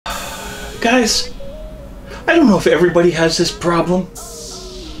Guys, I don't know if everybody has this problem,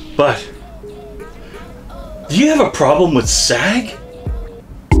 but do you have a problem with sag?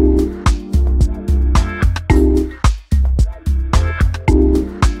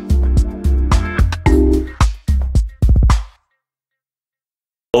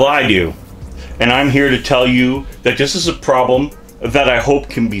 Well, I do, and I'm here to tell you that this is a problem that I hope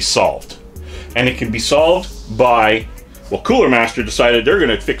can be solved. And it can be solved by, well, Cooler Master decided they're going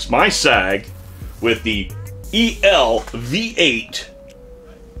to fix my sag with the ELV8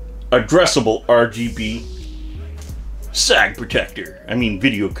 addressable RGB sag protector. I mean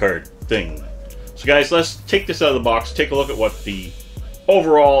video card thing. So guys, let's take this out of the box, take a look at what the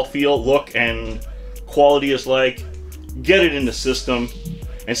overall feel, look, and quality is like, get it in the system,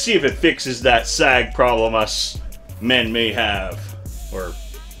 and see if it fixes that sag problem us men may have. Or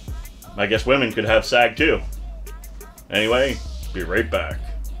I guess women could have sag too. Anyway, be right back.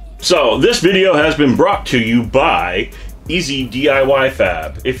 So this video has been brought to you by Easy DIY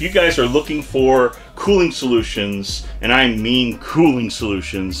Fab. If you guys are looking for cooling solutions, and I mean cooling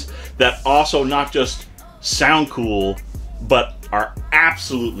solutions, that also not just sound cool, but are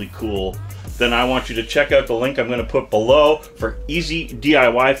absolutely cool, then I want you to check out the link I'm going to put below for Easy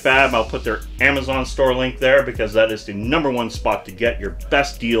DIY Fab. I'll put their Amazon store link there because that is the #1 spot to get your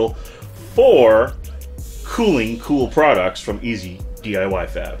best deal for cooling cool products from Easy DIY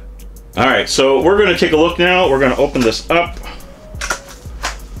Fab. Alright, so we're going to take a look now. We're going to open this up,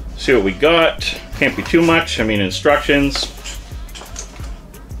 see what we got. Can't be too much. I mean, instructions,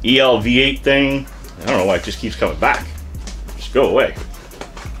 ELV8 thing. I don't know why it just keeps coming back. Just go away.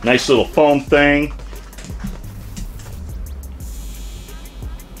 Nice little foam thing.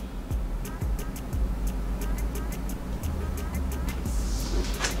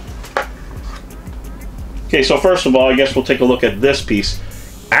 Okay, so first of all, I guess we'll take a look at this piece.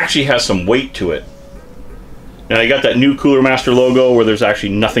 Actually has some weight to it. Now you got that new Cooler Master logo where there's actually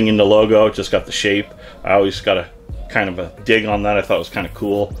nothing in the logo, just got the shape. I always got a kind of a dig on that. I thought it was kind of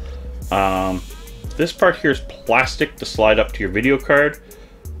cool. This part here is plastic to slide up to your video card.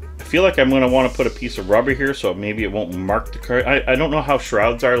 I feel like I'm going to want to put a piece of rubber here so maybe it won't mark the card. I don't know how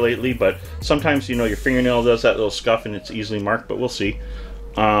shrouds are lately, but sometimes, you know, your fingernail does that little scuff and it's easily marked, but we'll see.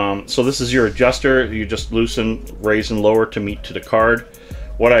 So this is your adjuster. You just loosen, raise, and lower to meet to the card.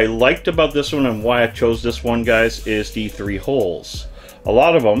 What I liked about this one and why I chose this one, guys, is the 3 holes. A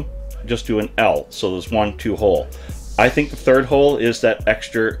lot of them just do an L, so there's 1, 2 hole. I think the 3rd hole is that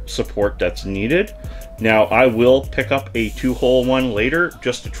extra support that's needed. Now, I will pick up a 2-hole one later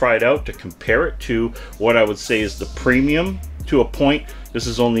just to try it out, to compare it to what I would say is the premium to a point. This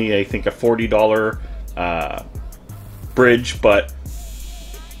is only, I think, a $40 bridge, but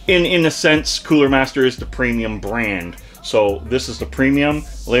in a sense, Cooler Master is the premium brand. So this is the premium.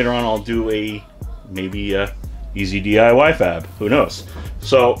 Later on, I'll do maybe a Easy DIY Fab. Who knows?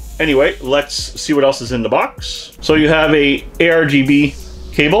 So anyway, let's see what else is in the box. So you have a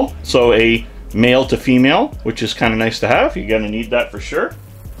ARGB cable, so a male to female, which is kind of nice to have. You're gonna need that for sure.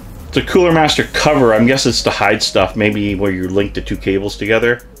 It's a Cooler Master cover. I'm guessing it's to hide stuff, maybe where you link the 2 cables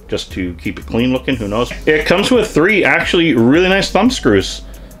together, just to keep it clean looking. Who knows? It comes with 3 actually really nice thumb screws.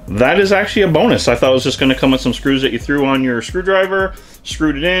 That is actually a bonus. I thought it was just going to come with some screws that you threw on your screwdriver,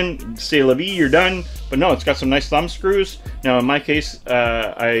 screwed it in, say la vie, you're done. But no, it's got some nice thumb screws. Now in my case,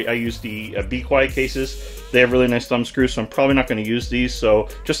 I use the Be Quiet cases. They have really nice thumb screws, so I'm probably not going to use these. So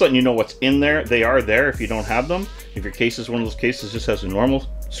just letting you know what's in there. They are there if you don't have them. If your case is one of those cases just has the normal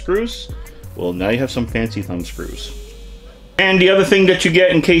screws, well, now you have some fancy thumb screws. And the other thing that you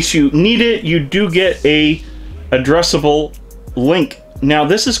get in case you need it, you do get a addressable link. Now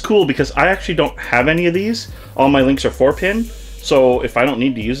this is cool because I actually don't have any of these. All my links are 4-pin, so if I don't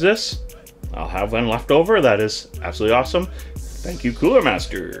need to use this, I'll have one left over. That is absolutely awesome. Thank you, Cooler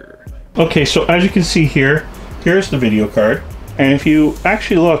Master. Okay, so as you can see here, here's the video card. And if you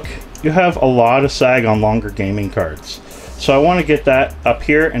actually look, you have a lot of sag on longer gaming cards. So I want to get that up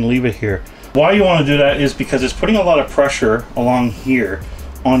here and leave it here. Why you want to do that is because it's putting a lot of pressure along here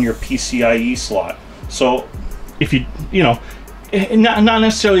on your PCI-E slot. So if you know, not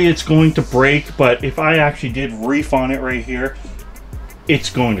necessarily it's going to break, but if I actually did reef on it right here, it's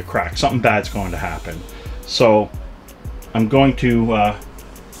going to crack. Something bad's going to happen. So I'm going to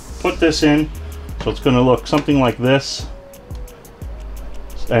put this in. So it's going to look something like this.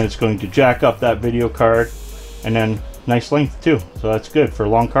 And it's going to jack up that video card. And then nice length too. So that's good. For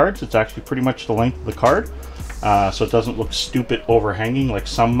long cards, it's actually pretty much the length of the card. So it doesn't look stupid overhanging like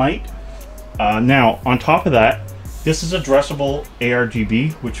some might. Now, on top of that, this is addressable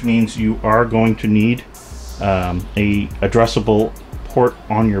ARGB, which means you are going to need a addressable port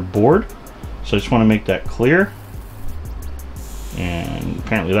on your board. So I just want to make that clear. And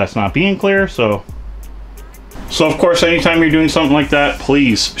apparently that's not being clear, so of course, anytime you're doing something like that,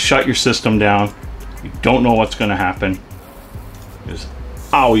 please shut your system down. You don't know what's going to happen. It's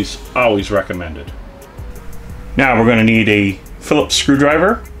always recommended. Now we're going to need a Phillips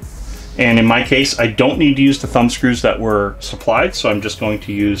screwdriver. And in my case, I don't need to use the thumb screws that were supplied, so I'm just going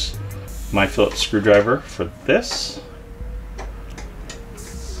to use my Phillips screwdriver for this.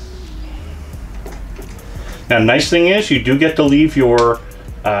 Now, the nice thing is you do get to leave your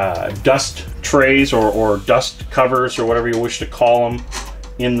dust trays or dust covers or whatever you wish to call them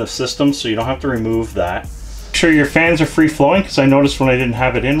in the system, so you don't have to remove that. Make sure your fans are free flowing, because I noticed when I didn't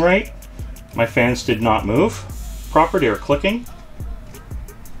have it in right, my fans did not move proper. They were clicking.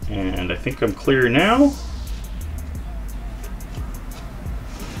 And I think I'm clear now,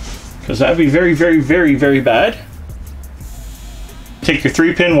 because that'd be very, very, very, very bad. Take your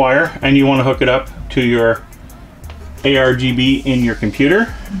 3-pin wire and you want to hook it up to your ARGB in your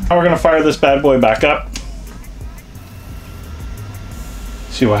computer. Now we're going to fire this bad boy back up.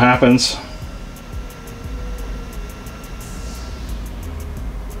 See what happens.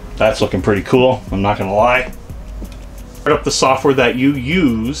 That's looking pretty cool, I'm not going to lie. Start up the software that you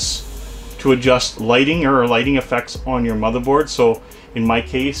use to adjust lighting or lighting effects on your motherboard. So in my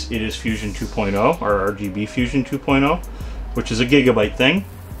case, it is Fusion 2.0 or RGB Fusion 2.0, which is a gigabyte thing.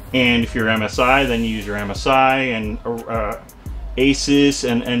 And if you're MSI, then you use your MSI and ASUS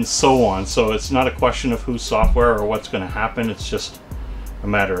and so on. So it's not a question of whose software or what's going to happen. It's just a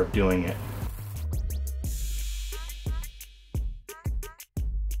matter of doing it.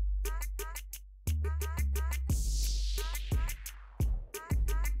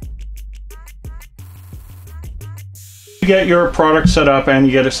 You get your product set up and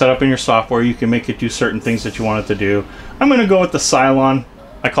you get it set up in your software, you can make it do certain things that you want it to do. I'm going to go with the Cylon.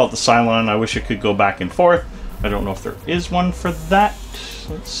 I call it the Cylon. I wish it could go back and forth. I don't know if there is one for that.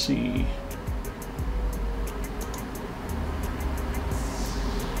 Let's see.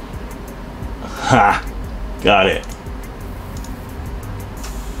 Ha! Got it.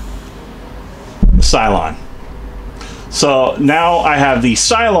 The Cylon. So now I have the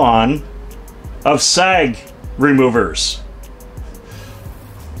Cylon of sag removers.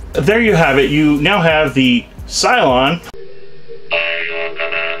 There you have it. You now have the Cylon.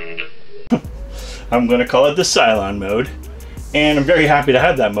 I'm going to call it the Cylon mode, and I'm very happy to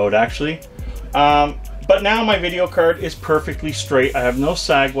have that mode actually. But now my video card is perfectly straight. I have no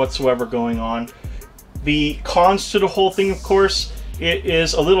sag whatsoever going on. The cons to the whole thing, of course, it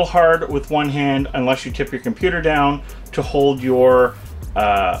is a little hard with one hand unless you tip your computer down to hold your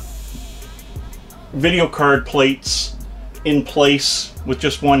video card plates in place with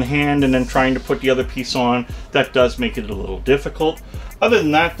just one hand and then trying to put the other piece on. That does make it a little difficult. Other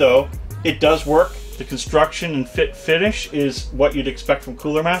than that though, it does work. The construction and finish is what you'd expect from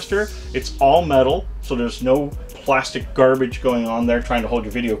Cooler Master. It's all metal, so there's no plastic garbage going on there trying to hold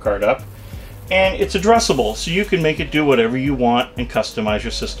your video card up. And it's addressable, so you can make it do whatever you want and customize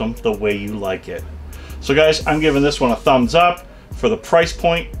your system the way you like it. So guys, I'm giving this one a thumbs up. For the price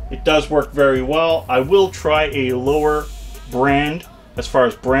point, it does work very well. I will try a lower brand as far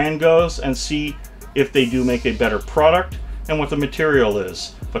as brand goes and see if they do make a better product and what the material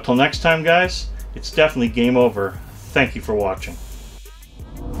is. But till next time guys, it's definitely game over. Thank you for watching.